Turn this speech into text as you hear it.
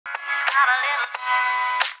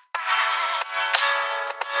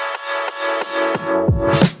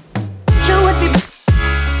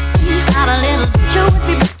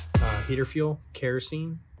Heater fuel,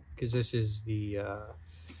 kerosene, because this is the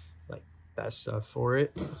like best stuff for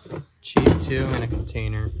it. Cheap too, and a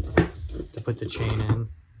container to put the chain in.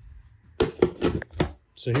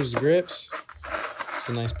 So here's the grips. It's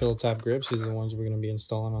a nice pillow top grips. These are the ones we're going to be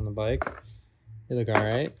installing on the bike. They look all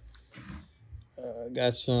right.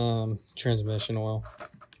 Got some transmission oil,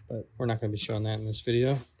 but we're not going to be showing that in this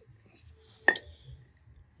video.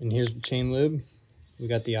 And here's the chain lube. We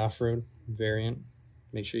got the off-road variant.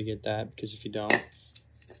 Make sure you get that, because if you don't,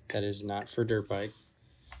 that is not for dirt bike.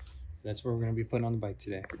 That's what we're going to be putting on the bike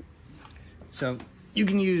today. So you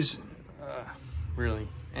can use really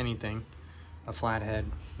anything. A flathead.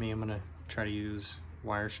 Me, I'm going to try to use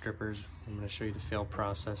wire strippers. I'm going to show you the fail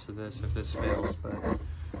process of this if this fails. But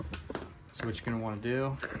so what you're going to want to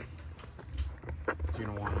do is you're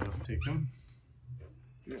going to want to take them.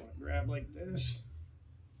 You're going to want to grab like this.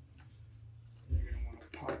 You're going to want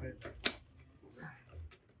to pop it.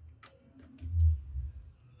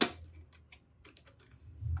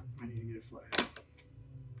 I need to get a flathead.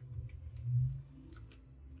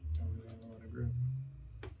 Don't really have a lot of grip.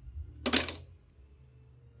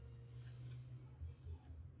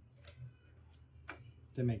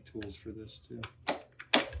 They make tools for this too. So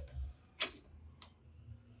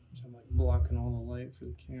I'm like blocking all the light for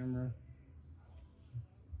the camera.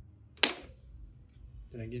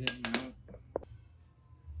 Did I get it? No.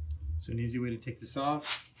 So an easy way to take this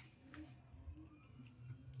off,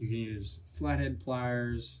 you can use flathead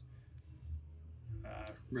pliers,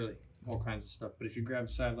 really all kinds of stuff. But if you grab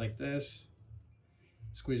the side like this,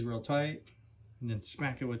 squeeze real tight, and then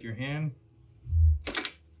smack it with your hand,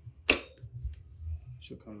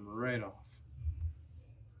 she'll come right off.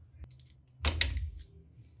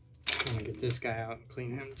 I'm gonna get this guy out and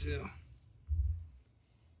clean him too.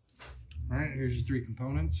 All right, here's your 3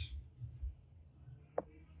 components.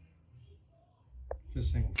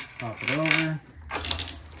 This thing will pop it over.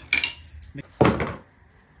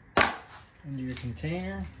 Into your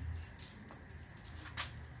container.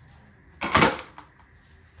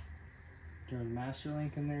 Throw the master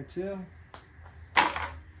link in there too.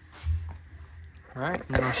 Alright,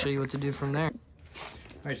 and then I'll show you what to do from there.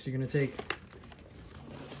 Alright, so you're going to take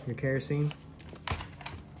your kerosene,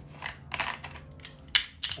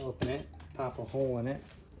 open it, pop a hole in it,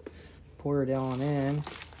 pour it on in.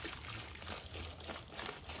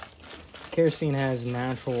 Kerosene has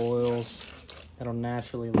natural oils that'll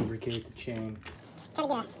naturally lubricate the chain. Try to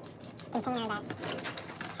get a container that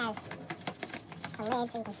has a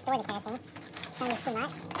lid so you can store the kerosene. Don't use too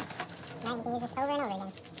much. Now you can use this over and over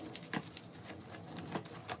again.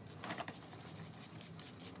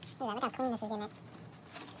 Look at that, look how clean this is getting it.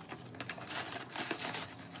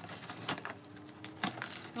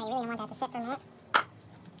 Alright, you really don't want that to sit for a minute.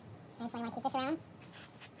 That's why you want to keep this around.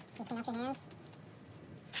 You clean off your hands.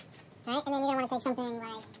 Alright, and then you're going to want to take something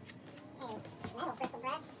like a metal bristle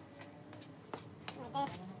brush. Like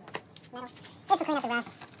this. Metal. This will clean up the rust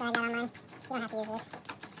that I got on mine. You don't have to use this.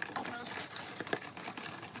 It's nice.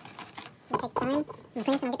 We'll take time. We'll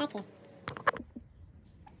clean this and I'll get back to you.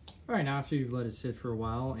 Alright, now after you've let it sit for a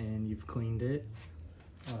while and you've cleaned it,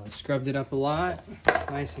 scrubbed it up a lot,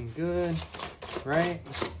 nice and good, right?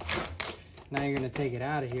 Now you're going to take it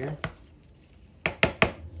out of here.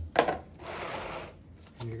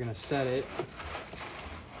 And you're going to set it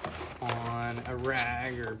on a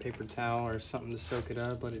rag or a paper towel or something to soak it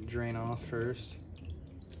up. Let it drain off first.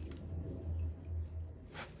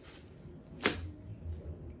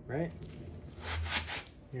 Right?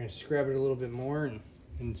 You're going to scrub it a little bit more and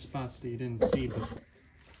in spots that you didn't see before.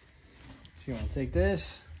 So you want to take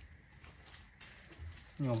this,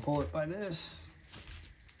 you want to pull it by this,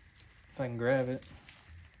 if I can grab it.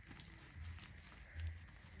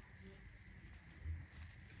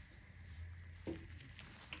 I'm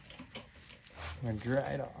going to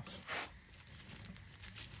dry it off.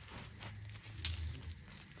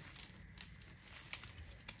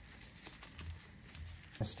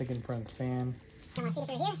 I stick it in front of the fan. I'm going to feed it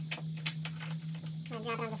through here. I'm going to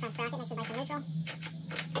drop it on the front sprocket, make sure it's nice and neutral.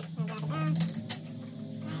 I'm going to drop it down.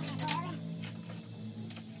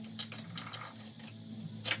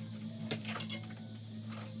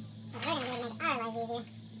 And pull it over. We're going to make our lives easier.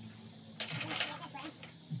 Let's do it this way.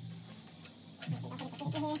 So don't forget to feed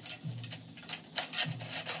it through here.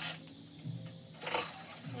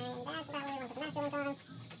 And that's about where we want to put the master link on.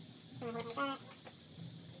 So I'm going to hold it like that.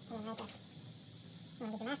 And then right there. You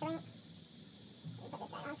want to get your master link. Put this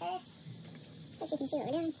side on first. So you can see what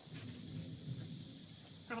we're doing.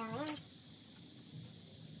 Pop it all the way in.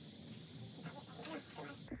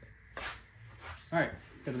 All right,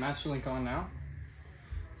 got the master link on now.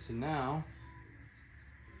 So now,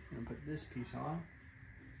 I'm gonna put this piece on.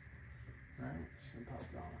 All right, just gonna pop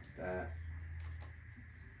it on like that.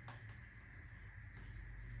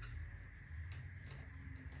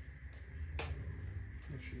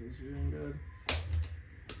 Make sure it's doing good.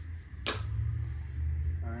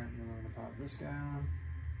 All right, then we're gonna pop this guy on.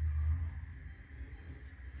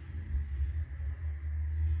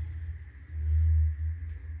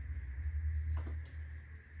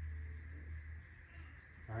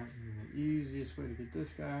 All right, and the easiest way to get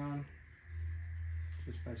this guy on,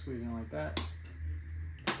 just by squeezing it like that.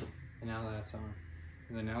 And now that's on.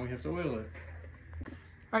 And then now we have to oil it.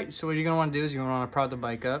 All right, so what you're gonna wanna do is you're gonna wanna prop the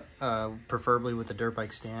bike up, preferably with a dirt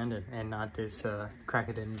bike stand and not this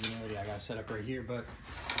cracked engineering I got set up right here, but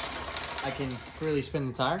I can really spin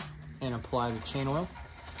the tire and apply the chain oil.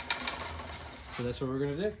 So that's what we're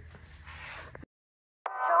gonna do.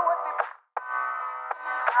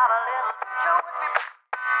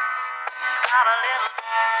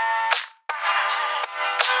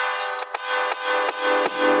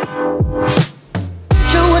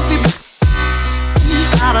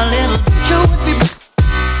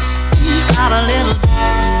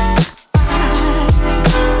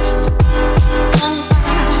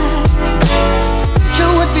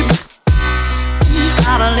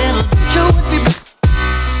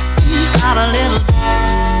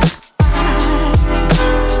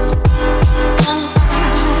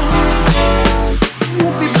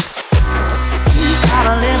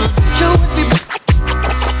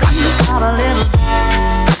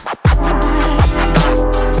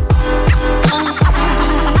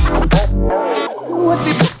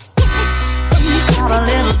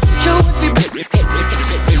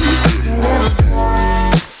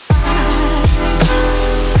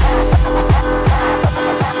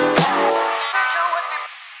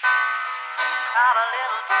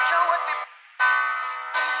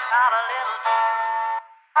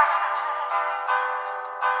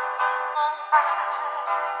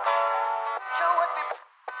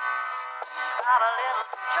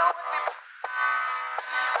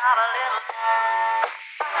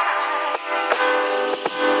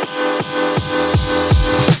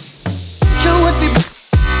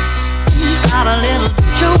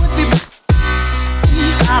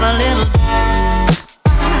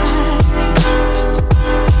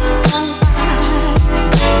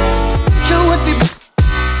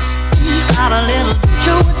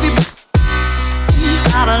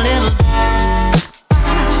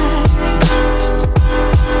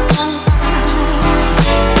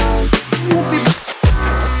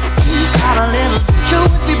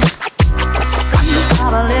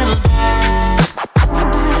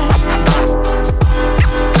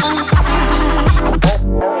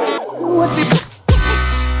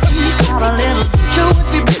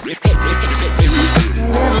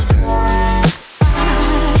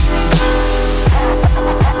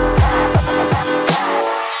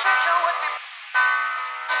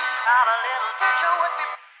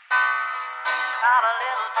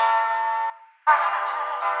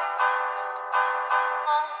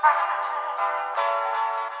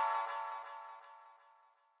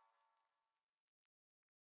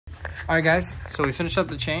 All right, guys, so we finished up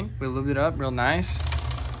the chain. We lubed it up real nice.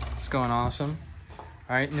 It's going awesome.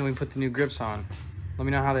 All right, and then we put the new grips on. Let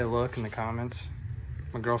me know how they look in the comments.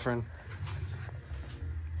 My girlfriend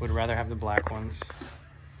would rather have the black ones,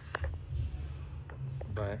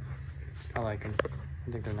 but I like them.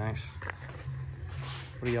 I think they're nice.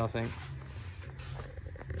 What do y'all think?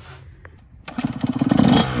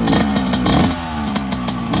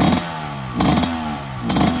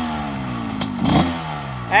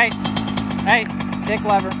 Hey, dick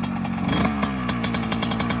lover.